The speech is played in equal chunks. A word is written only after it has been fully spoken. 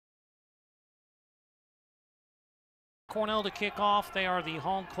Cornell to kick off. They are the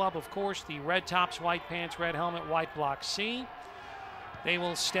home club, of course, the red tops, white pants, red helmet, white block C. They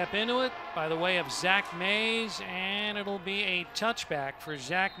will step into it by the way of Zach Mays, and it'll be a touchback for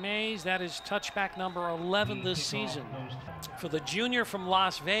Zach Mays. That is touchback number 11 this season. For the junior from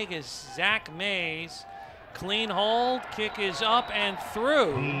Las Vegas, Zach Mays, clean hold, kick is up and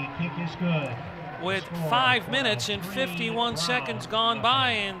through. The kick is good. With 5 minutes and 51 seconds gone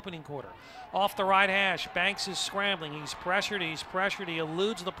by in opening quarter. Off the right hash, Banks is scrambling. He's pressured, he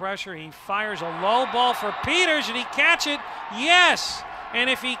eludes the pressure. He fires a low ball for Peters, and he catch it. Yes! And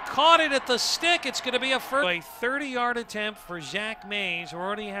if he caught it at the stick, it's going to be a 30-yard attempt for Zach Mays, who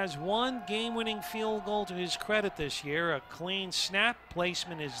already has one game-winning field goal to his credit this year. A clean snap,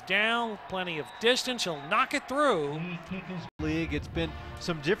 placement is down, plenty of distance. He'll knock it through. League, it's been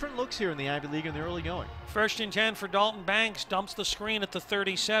some different looks here in the Ivy League in the early going. 1st and 10 for Dalton Banks. Dumps the screen at the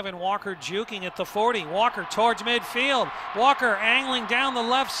 37. Walker juking at the 40. Walker towards midfield. Walker angling down the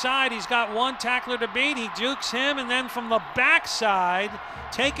left side. He's got one tackler to beat. He jukes him, and then from the backside,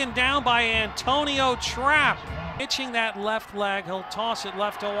 taken down by Antonio Trapp. Hitching that left leg, he'll toss it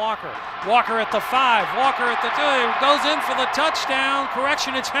left to Walker. Walker at the 5. Walker at the 2. Goes in for the touchdown.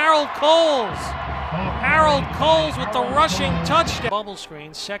 Correction, it's Harold Coles. Harold Coles with the rushing touchdown. Bubble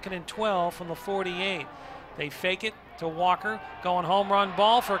screen, 2nd and 12 from the 48. They fake it to Walker, going home run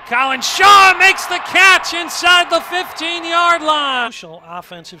ball for Colin Shaw, makes the catch inside the 15-yard line. Crucial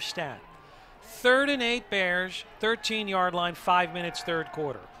offensive stat. 3rd and 8 Bears, 13-yard line, 5 minutes, 3rd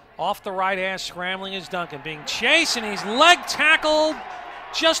quarter. Off the right hash, scrambling is Duncan, being chased, and he's leg tackled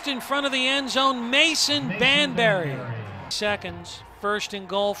just in front of the end zone. Mason Banbury. Seconds, 1st and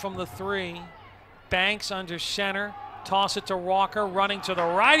goal from the 3. Banks under center, toss it to Walker, running to the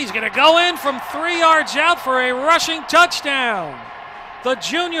right. He's going to go in from 3 yards out for a rushing touchdown. The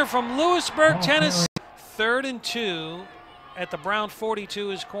junior from Lewisburg, Tennessee. 3rd and 2 at the Brown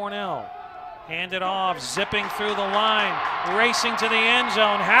 42 is Cornell. Handed off, zipping through the line, racing to the end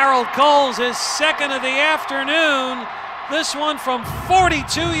zone. Harold Coles, his 2nd of the afternoon. This one from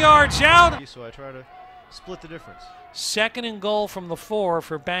 42 yards out. So I try to split the difference. 2nd and goal from the 4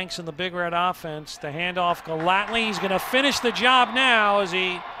 for Banks and the Big Red offense. The handoff, Galatney. He's going to finish the job now as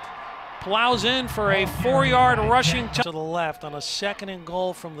he plows in for a 4-yard rushing to the left on a 2nd and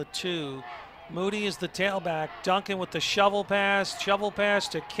goal from the 2. Moody is the tailback. Duncan with the shovel pass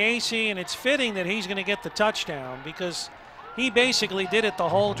to Casey, and it's fitting that he's going to get the touchdown because he basically did it the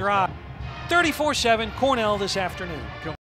whole drive. 34-7 Cornell this afternoon.